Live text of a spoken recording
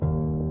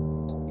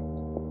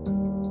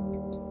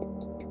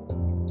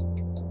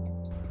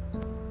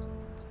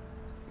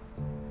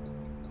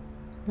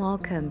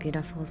Welcome,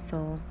 beautiful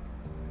soul.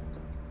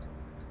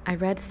 I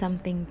read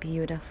something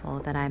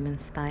beautiful that I'm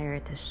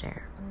inspired to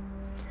share.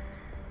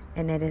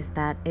 And it is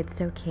that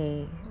it's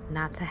okay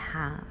not to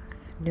have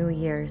New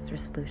Year's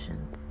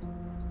resolutions.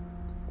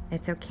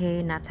 It's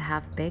okay not to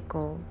have big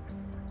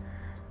goals,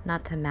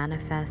 not to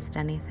manifest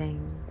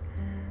anything,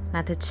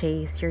 not to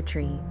chase your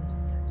dreams,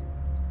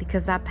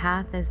 because that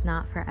path is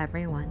not for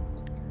everyone.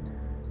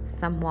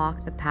 Some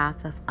walk the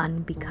path of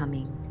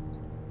unbecoming.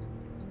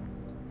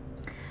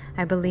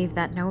 I believe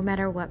that no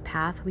matter what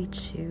path we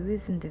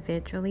choose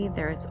individually,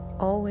 there is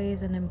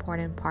always an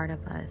important part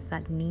of us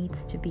that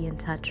needs to be in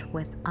touch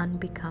with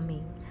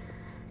unbecoming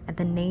and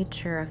the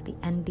nature of the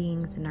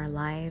endings in our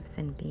lives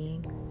and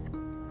beings.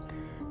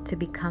 To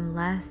become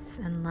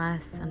less and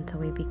less until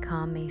we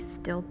become a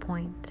still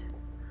point,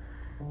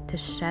 to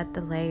shed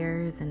the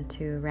layers and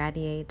to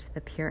radiate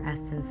the pure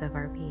essence of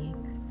our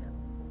beings.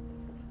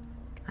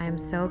 I am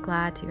so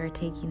glad you are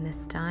taking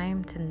this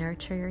time to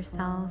nurture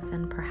yourself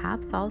and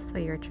perhaps also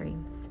your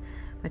dreams,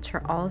 which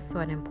are also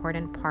an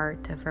important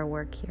part of our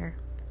work here.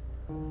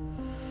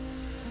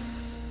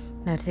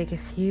 Now take a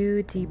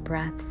few deep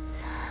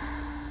breaths,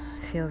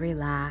 feel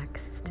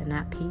relaxed and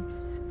at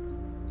peace,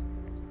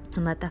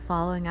 and let the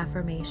following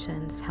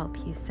affirmations help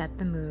you set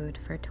the mood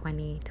for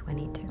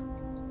 2022.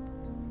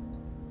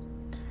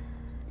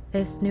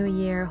 This new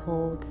year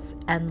holds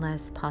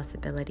endless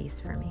possibilities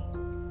for me.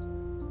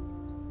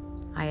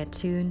 I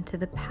attune to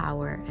the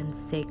power and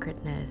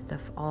sacredness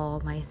of all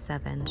my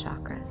 7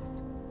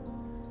 chakras.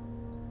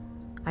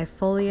 I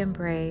fully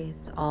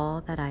embrace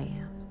all that I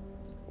am.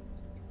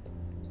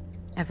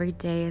 Every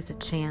day is a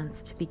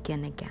chance to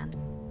begin again.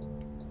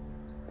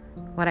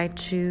 What I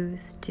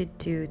choose to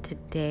do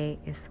today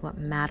is what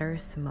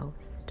matters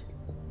most.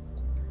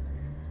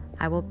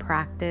 I will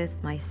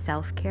practice my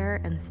self-care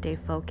and stay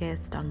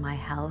focused on my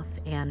health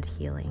and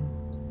healing.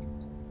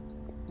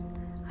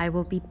 I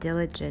will be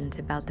diligent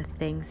about the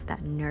things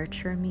that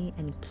nurture me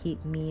and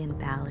keep me in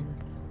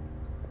balance.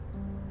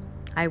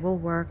 I will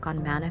work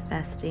on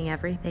manifesting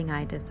everything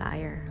I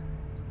desire.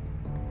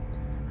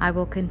 I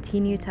will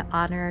continue to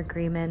honor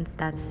agreements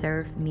that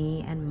serve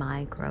me and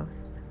my growth.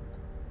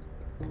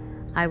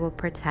 I will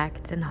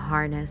protect and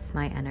harness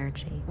my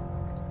energy.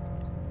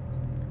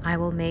 I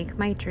will make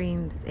my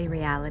dreams a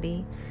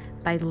reality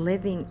by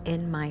living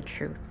in my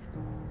truth.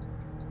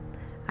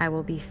 I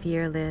will be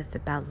fearless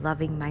about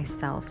loving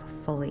myself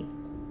fully.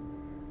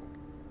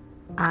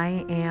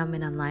 I am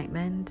in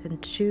alignment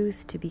and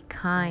choose to be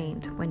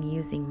kind when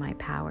using my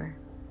power.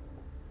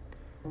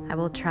 I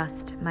will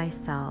trust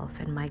myself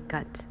and my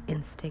gut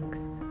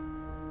instincts.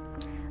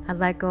 I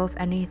let go of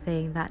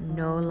anything that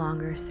no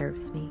longer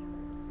serves me.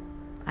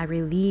 I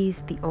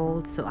release the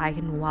old so I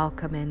can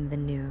welcome in the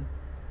new.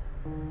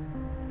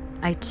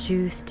 I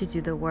choose to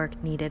do the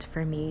work needed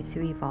for me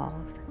to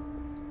evolve.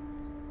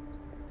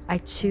 I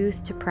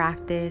choose to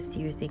practice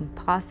using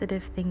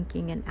positive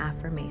thinking and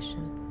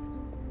affirmations.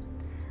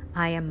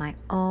 I am my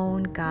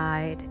own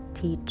guide,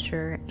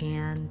 teacher,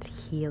 and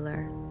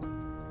healer.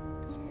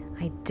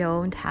 I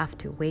don't have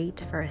to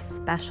wait for a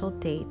special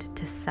date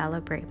to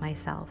celebrate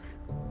myself.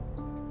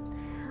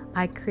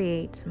 I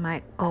create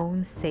my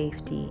own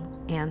safety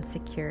and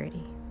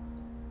security.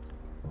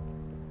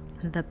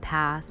 The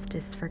past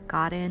is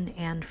forgotten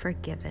and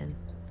forgiven.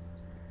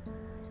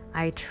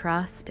 I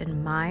trust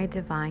in my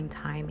divine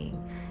timing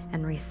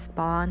and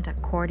respond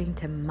according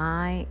to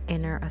my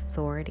inner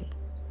authority.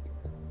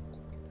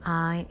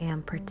 I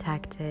am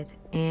protected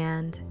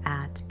and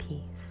at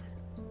peace.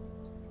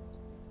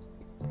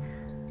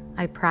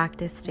 I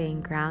practice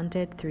staying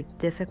grounded through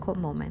difficult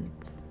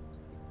moments.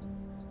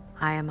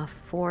 I am a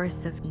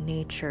force of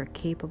nature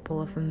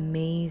capable of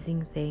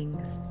amazing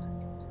things.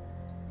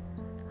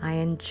 I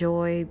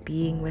enjoy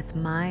being with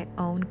my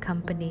own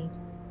company.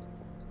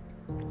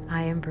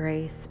 I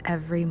embrace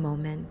every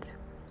moment.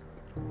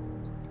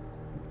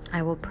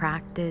 I will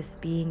practice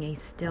being a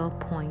still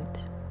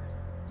point.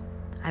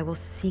 I will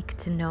seek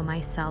to know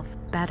myself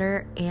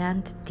better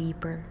and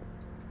deeper.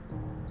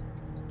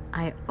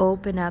 I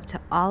open up to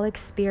all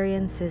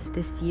experiences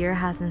this year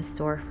has in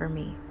store for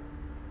me.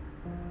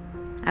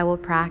 I will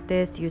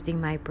practice using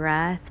my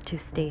breath to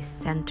stay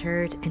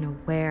centered and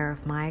aware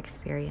of my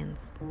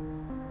experience.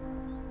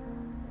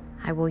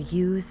 I will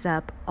use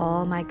up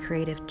all my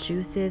creative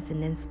juices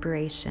and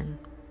inspiration.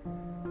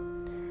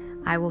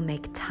 I will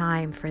make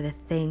time for the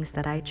things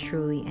that I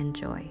truly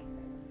enjoy.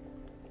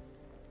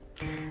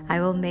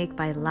 I will make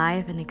my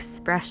life an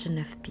expression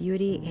of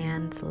beauty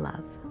and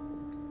love.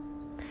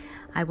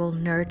 I will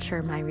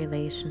nurture my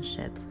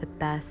relationships the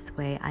best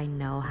way I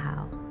know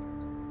how.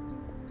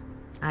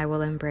 I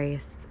will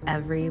embrace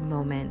every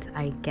moment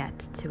I get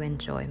to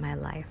enjoy my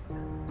life.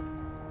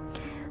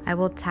 I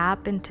will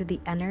tap into the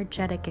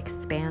energetic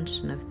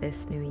expansion of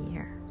this new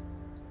year.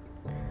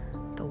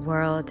 The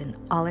world and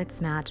all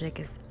its magic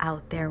is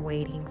out there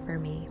waiting for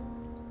me.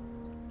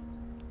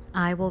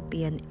 I will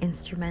be an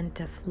instrument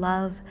of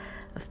love,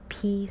 of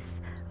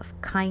peace, of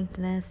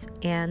kindness,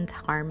 and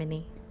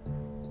harmony.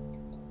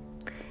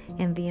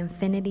 In the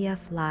infinity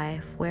of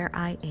life where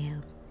I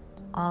am,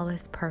 all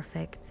is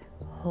perfect,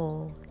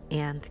 whole,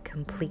 and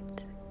complete.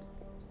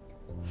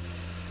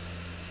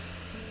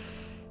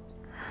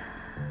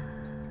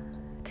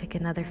 Take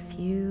another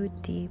few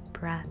deep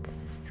breaths.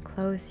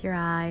 Close your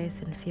eyes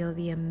and feel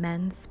the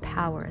immense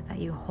power that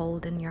you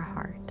hold in your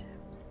heart.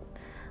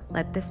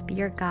 Let this be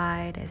your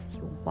guide as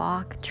you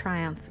walk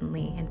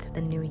triumphantly into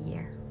the new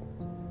year.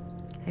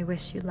 I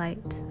wish you light,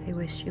 I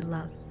wish you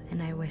love,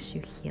 and I wish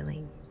you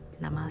healing.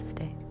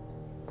 Namaste.